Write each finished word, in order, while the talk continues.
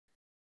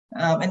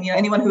And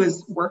anyone who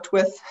has worked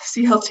with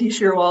CLT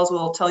shear walls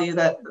will tell you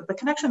that the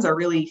connections are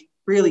really,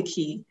 really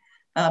key.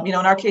 In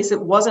our case,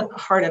 it wasn't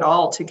hard at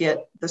all to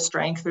get the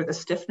strength or the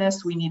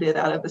stiffness we needed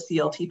out of the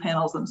CLT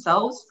panels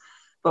themselves,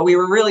 but we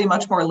were really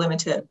much more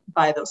limited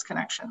by those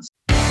connections.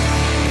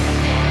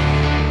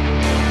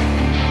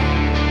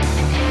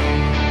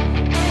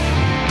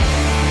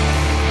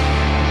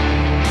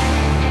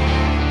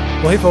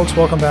 Well, hey folks,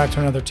 welcome back to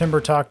another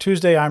Timber Talk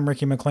Tuesday. I'm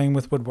Ricky McLean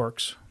with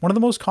Woodworks. One of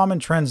the most common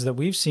trends that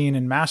we've seen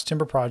in mass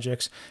timber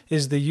projects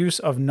is the use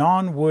of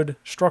non-wood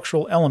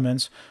structural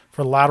elements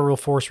for lateral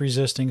force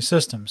resisting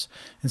systems.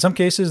 In some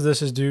cases,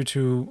 this is due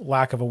to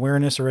lack of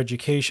awareness or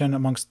education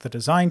amongst the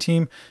design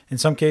team. In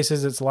some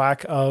cases, it's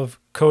lack of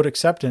code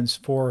acceptance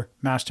for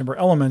mass timber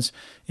elements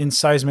in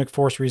seismic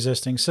force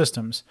resisting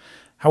systems.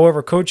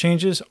 However, code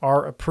changes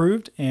are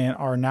approved and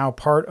are now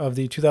part of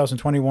the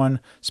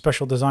 2021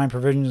 Special Design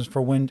Provisions for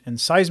Wind and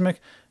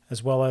Seismic,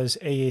 as well as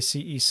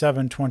ASCE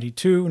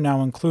 722,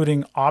 now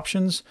including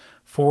options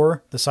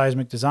for the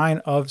seismic design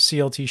of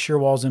CLT shear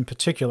walls in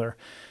particular.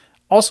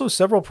 Also,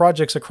 several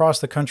projects across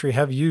the country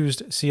have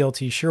used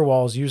CLT shear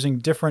walls using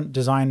different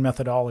design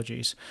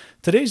methodologies.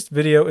 Today's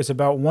video is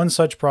about one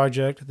such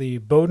project, the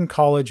Bowdoin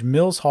College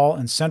Mills Hall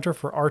and Center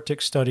for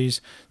Arctic Studies.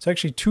 It's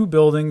actually two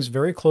buildings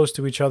very close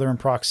to each other in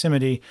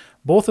proximity,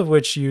 both of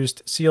which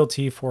used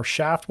CLT for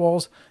shaft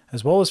walls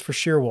as well as for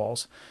shear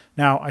walls.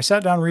 Now, I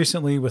sat down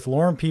recently with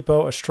Lauren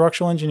Piepho, a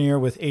structural engineer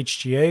with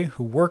HGA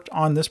who worked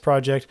on this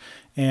project,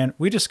 and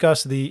we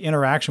discussed the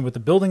interaction with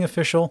the building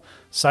official,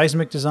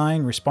 seismic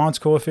design, response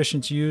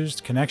coefficients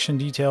used, connection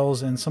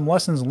details, and some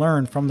lessons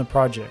learned from the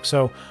project.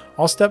 So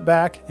I'll step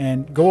back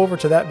and go over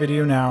to that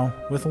video now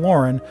with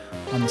Lauren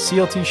on the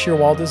CLT shear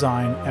wall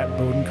design at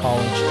Bowdoin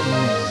College in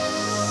Maine.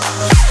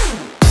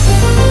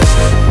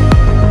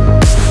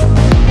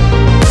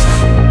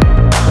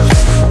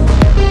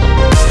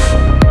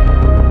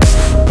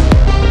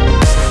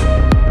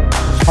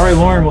 All right,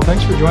 Lauren, well,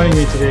 thanks for joining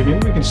me today.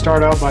 Maybe we can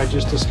start out by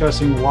just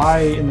discussing why,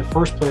 in the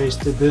first place,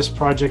 did this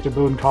project at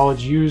Bowdoin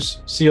College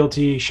use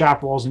CLT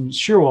shaft walls and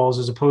shear walls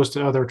as opposed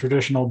to other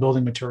traditional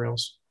building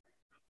materials?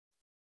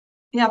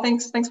 Yeah,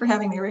 thanks for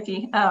having me,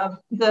 Ricky.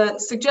 The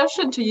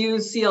suggestion to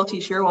use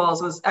CLT shear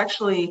walls was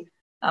actually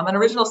an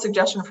original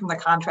suggestion from the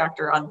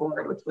contractor on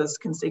board, which was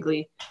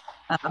Consigli.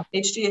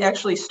 HGA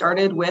actually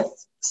started with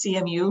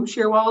CMU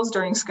shear walls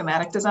during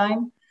schematic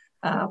design.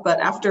 But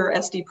after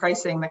SD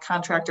pricing, the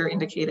contractor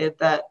indicated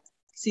that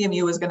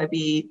CMU was going to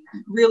be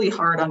really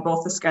hard on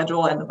both the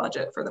schedule and the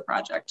budget for the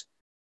project.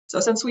 So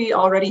since we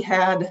already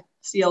had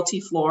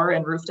CLT floor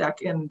and roof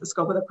deck in the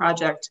scope of the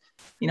project,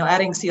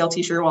 adding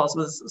CLT shear walls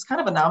was kind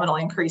of a nominal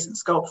increase in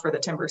scope for the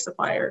timber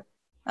supplier.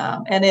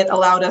 And it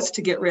allowed us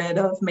to get rid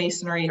of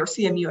masonry, or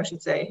CMU, I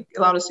should say. It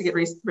allowed us to get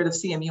rid of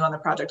CMU on the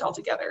project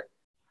altogether.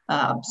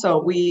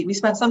 So we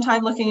spent some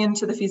time looking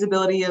into the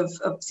feasibility of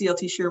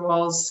CLT shear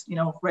walls,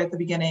 right at the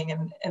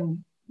beginning.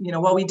 And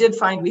while we did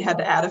find we had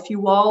to add a few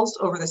walls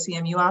over the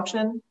CMU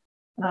option,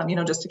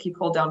 just to keep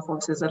hold down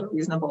forces at a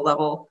reasonable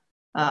level,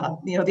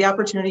 the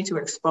opportunity to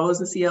expose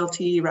the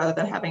CLT rather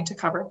than having to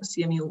cover up a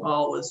CMU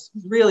wall was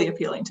really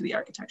appealing to the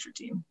architecture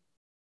team.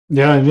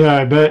 Yeah,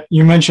 I bet.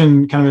 You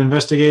mentioned kind of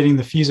investigating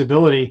the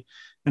feasibility,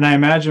 and I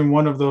imagine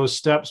one of those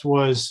steps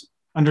was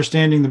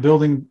understanding the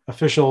building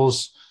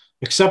officials'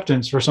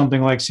 acceptance for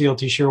something like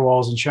CLT shear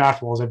walls and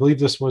shaft walls. I believe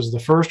this was the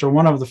first or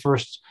one of the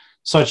first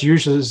such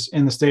uses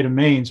in the state of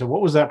Maine. So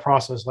what was that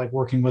process like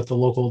working with the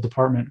local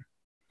department?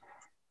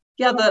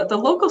 Yeah, the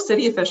local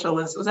city official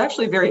was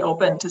actually very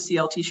open to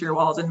CLT shear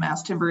walls and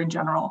mass timber in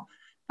general.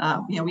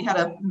 We had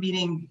a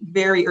meeting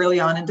very early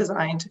on in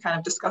design to kind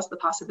of discuss the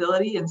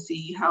possibility and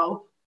see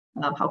how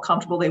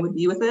comfortable they would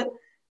be with it.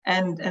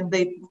 And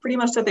they pretty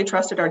much said they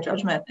trusted our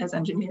judgment as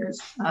engineers,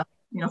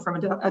 from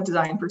a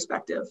design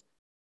perspective.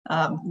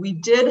 We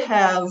did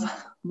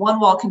have one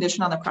wall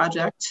condition on the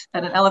project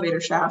at an elevator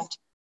shaft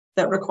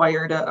that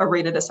required a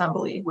rated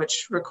assembly,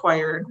 which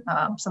required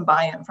some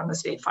buy-in from the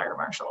state fire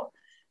marshal.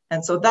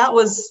 And so that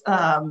was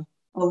a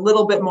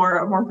little bit more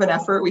of an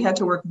effort. We had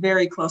to work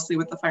very closely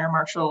with the fire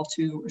marshal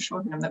to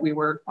assure him that we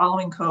were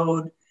following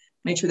code,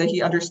 make sure that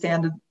he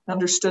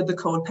understood the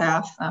code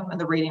path and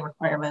the rating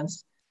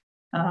requirements.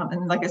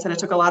 And like I said, it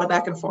took a lot of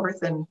back and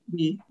forth, and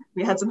we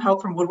had some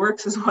help from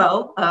Woodworks as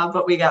well,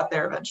 but we got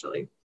there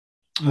eventually.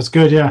 That's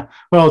good. Yeah.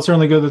 Well, it's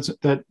certainly good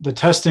that the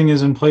testing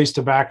is in place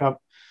to back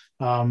up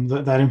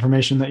that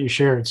information that you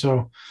shared.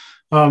 So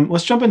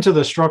let's jump into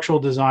the structural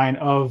design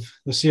of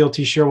the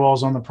CLT shear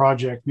walls on the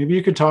project. Maybe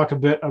you could talk a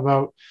bit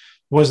about,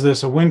 was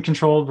this a wind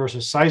controlled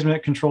versus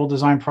seismic controlled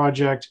design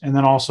project? And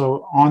then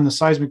also on the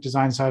seismic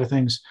design side of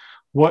things,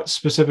 what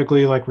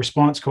specifically like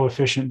response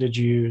coefficient did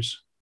you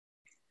use?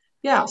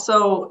 Yeah,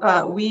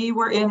 so we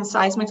were in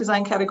seismic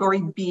design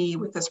category B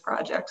with this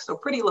project, so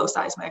pretty low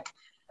seismic.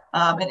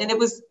 And it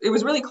was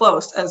really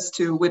close as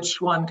to which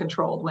one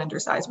controlled wind or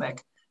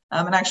seismic.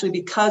 And actually,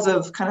 because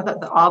of kind of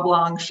the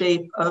oblong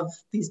shape of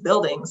these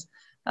buildings,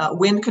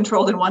 wind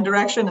controlled in one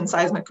direction and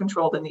seismic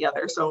controlled in the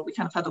other. So we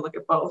kind of had to look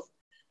at both.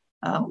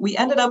 We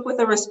ended up with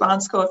a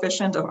response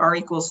coefficient of R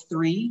equals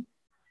 3.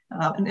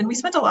 And we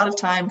spent a lot of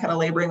time kind of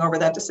laboring over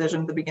that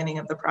decision at the beginning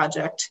of the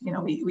project.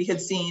 We had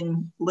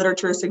seen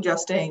literature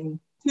suggesting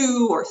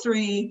 2 or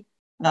 3,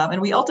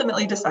 and we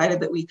ultimately decided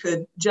that we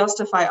could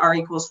justify R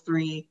equals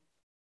 3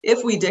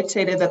 if we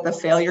dictated that the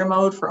failure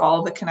mode for all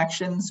of the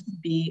connections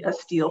be a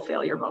steel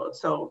failure mode,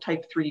 so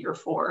type 3 or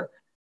 4,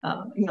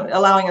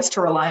 allowing us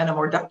to rely on a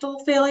more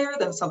ductile failure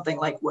than something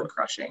like wood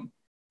crushing.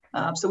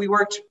 So we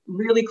worked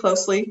really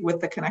closely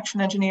with the connection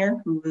engineer,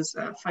 who was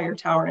fire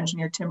tower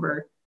engineer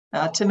timber,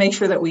 to make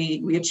sure that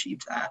we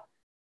achieved that.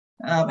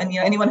 And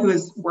anyone who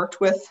has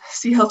worked with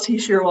CLT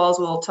shear walls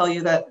will tell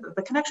you that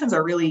the connections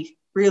are really,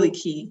 really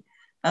key.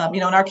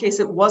 In our case,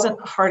 it wasn't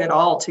hard at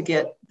all to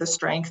get the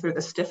strength or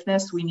the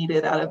stiffness we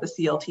needed out of the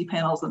CLT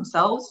panels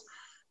themselves,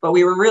 but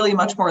we were really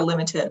much more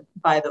limited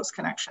by those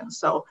connections.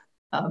 So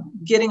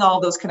getting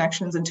all those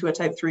connections into a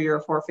type 3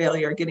 or 4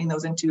 failure, getting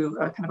those into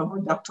a kind of a more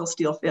ductile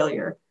steel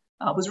failure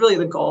was really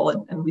the goal.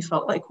 And we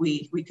felt like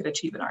we could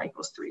achieve an R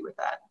equals 3 with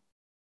that.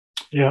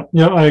 Yeah,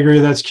 I agree.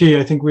 That's key.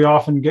 I think we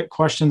often get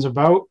questions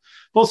about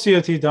both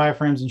CLT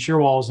diaphragms and shear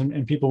walls,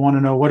 and people want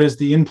to know what is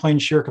the in-plane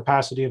shear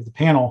capacity of the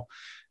panel.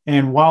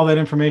 And while that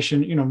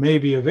information, may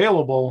be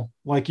available,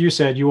 like you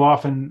said, you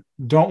often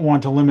don't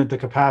want to limit the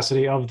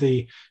capacity of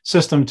the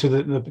system to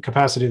the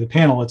capacity of the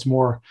panel. It's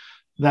more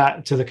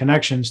that to the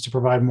connections to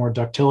provide more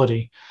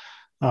ductility.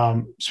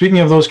 Speaking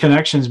of those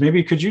connections,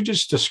 maybe could you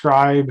just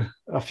describe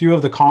a few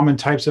of the common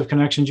types of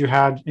connections you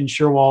had in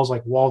shear walls,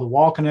 like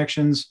wall-to-wall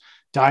connections,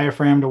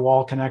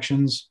 diaphragm-to-wall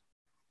connections?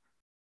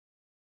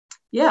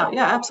 Yeah,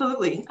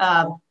 absolutely.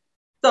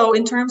 So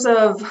in terms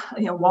of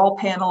wall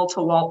panel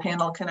to wall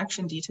panel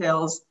connection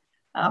details,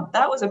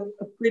 that was a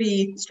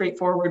pretty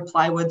straightforward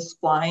plywood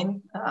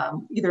spline,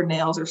 either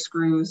nails or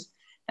screws.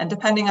 And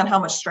depending on how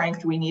much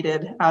strength we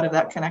needed out of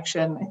that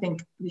connection, I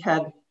think we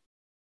had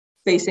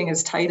spacing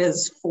as tight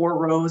as 4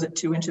 rows at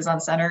 2 inches on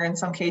center in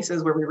some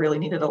cases where we really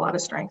needed a lot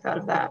of strength out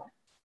of that.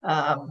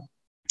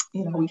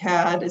 We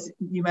had, as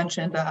you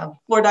mentioned,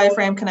 floor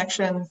diaphragm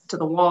connection to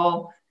the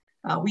wall.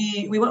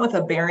 We went with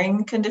a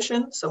bearing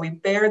condition. So we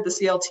bared the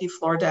CLT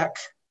floor deck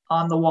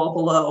on the wall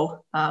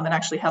below and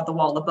actually had the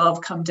wall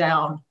above come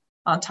down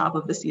on top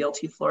of the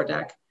CLT floor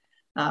deck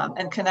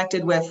and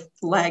connected with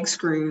lag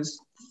screws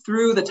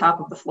through the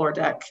top of the floor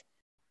deck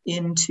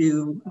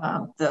into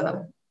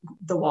the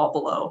wall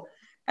below.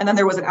 And then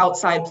there was an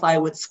outside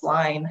plywood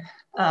spline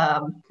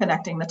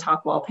connecting the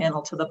top wall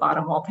panel to the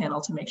bottom wall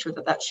panel to make sure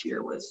that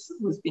shear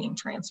was being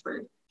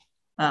transferred.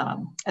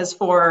 As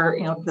for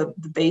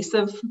the base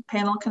of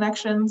panel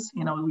connections,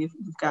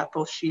 we've got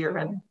both shear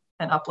and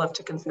uplift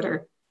to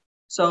consider.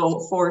 So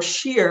for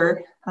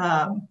shear,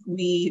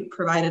 we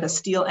provided a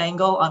steel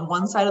angle on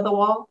one side of the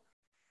wall.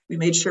 We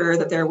made sure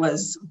that there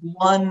was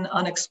one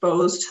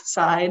unexposed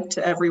side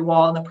to every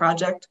wall in the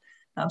project.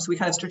 So we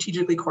kind of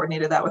strategically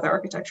coordinated that with our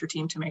architecture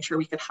team to make sure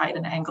we could hide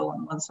an angle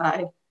on one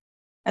side.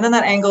 And then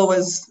that angle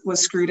was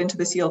screwed into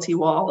the CLT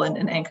wall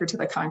and anchored to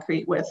the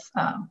concrete with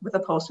a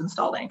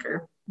post-installed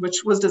anchor,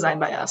 which was designed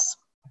by us.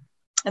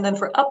 And then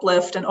for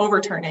uplift and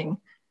overturning,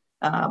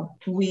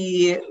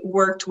 we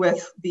worked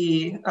with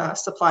the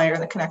supplier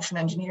and the connection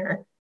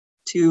engineer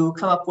to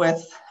come up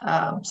with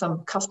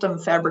some custom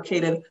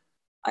fabricated,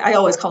 I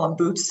always call them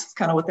boots,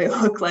 kind of what they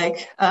look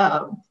like,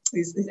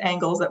 these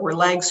angles that were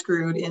lag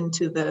screwed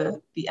into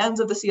the ends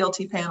of the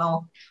CLT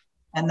panel.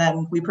 And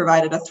then we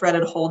provided a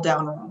threaded hold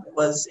down that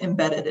was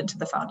embedded into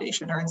the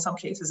foundation, or in some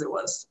cases it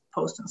was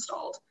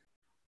post-installed.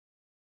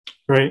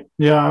 Great.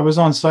 Yeah, I was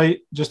on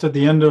site just at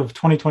the end of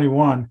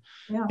 2021.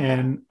 Yeah.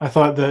 And I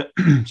thought that,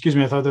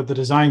 I thought that the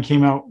design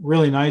came out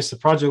really nice. The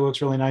project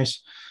looks really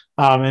nice.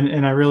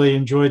 And I really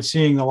enjoyed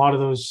seeing a lot of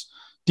those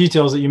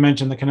details that you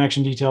mentioned, the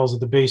connection details at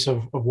the base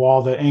of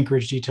wall, the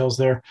anchorage details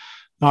there.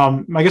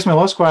 I guess my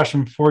last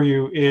question for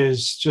you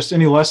is just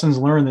any lessons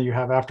learned that you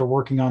have after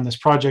working on this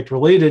project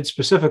related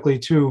specifically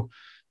to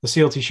the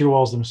CLT shear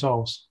walls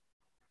themselves.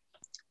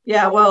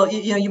 Yeah, well,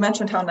 you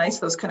mentioned how nice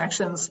those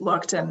connections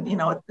looked, and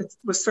it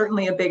was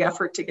certainly a big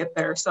effort to get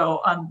there. So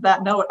on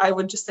that note, I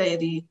would just say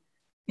the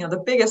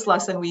biggest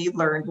lesson we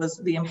learned was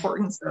the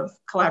importance of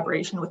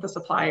collaboration with the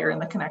supplier and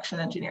the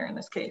connection engineer in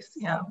this case.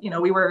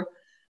 We were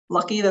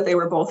lucky that they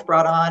were both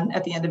brought on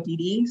at the end of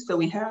DD, so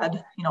we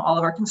had all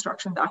of our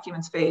construction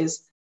documents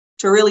phase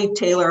to really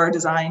tailor our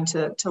design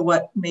to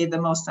what made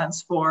the most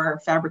sense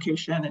for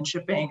fabrication and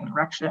shipping and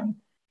erection.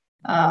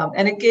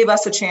 And it gave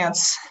us a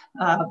chance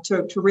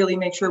to really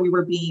make sure we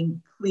were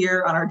being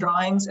clear on our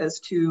drawings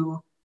as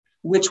to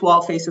which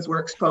wall faces were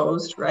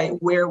exposed, right?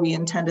 Where we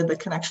intended the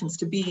connections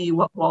to be,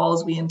 what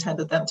walls we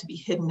intended them to be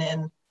hidden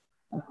in,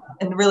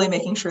 and really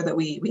making sure that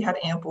we had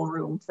ample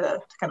room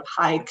to kind of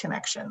hide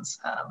connections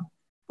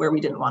where we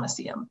didn't want to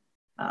see them.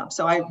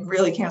 So I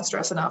really can't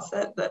stress enough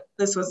that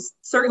this was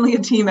certainly a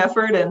team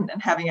effort, and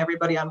having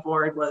everybody on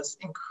board was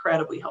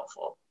incredibly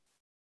helpful.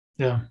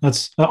 Yeah,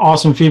 that's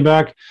awesome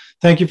feedback.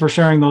 Thank you for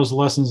sharing those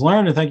lessons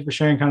learned, and thank you for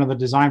sharing kind of the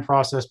design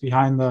process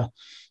behind the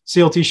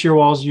CLT shear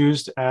walls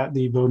used at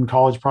the Bowdoin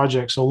College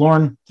project. So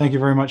Lauren, thank you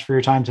very much for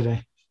your time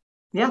today.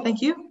 Yeah,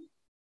 thank you.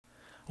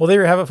 Well,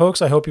 there you have it,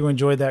 folks. I hope you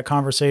enjoyed that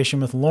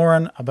conversation with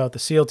Lauren about the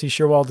CLT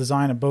Shearwall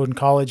design at Bowdoin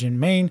College in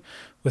Maine,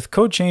 with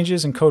code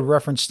changes and code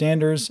reference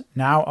standards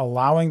now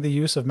allowing the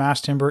use of mass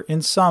timber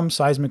in some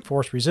seismic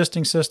force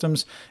resisting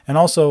systems and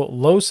also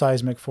low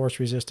seismic force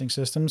resisting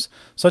systems,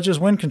 such as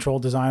wind control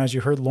design, as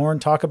you heard Lauren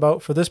talk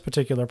about for this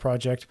particular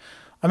project.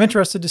 I'm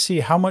interested to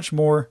see how much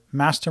more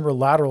mass timber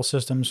lateral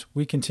systems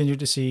we continue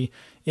to see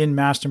in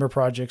mass timber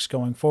projects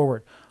going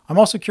forward. I'm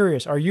also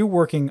curious, are you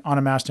working on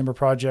a mass timber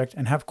project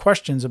and have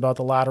questions about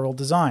the lateral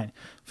design?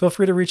 Feel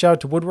free to reach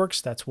out to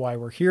Woodworks. That's why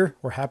we're here.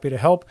 We're happy to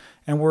help,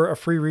 and we're a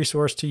free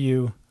resource to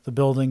you, the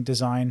building,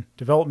 design,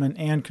 development,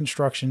 and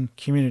construction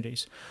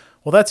communities.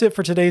 Well, that's it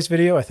for today's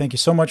video. I thank you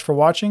so much for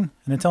watching,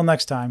 and until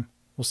next time,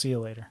 we'll see you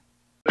later.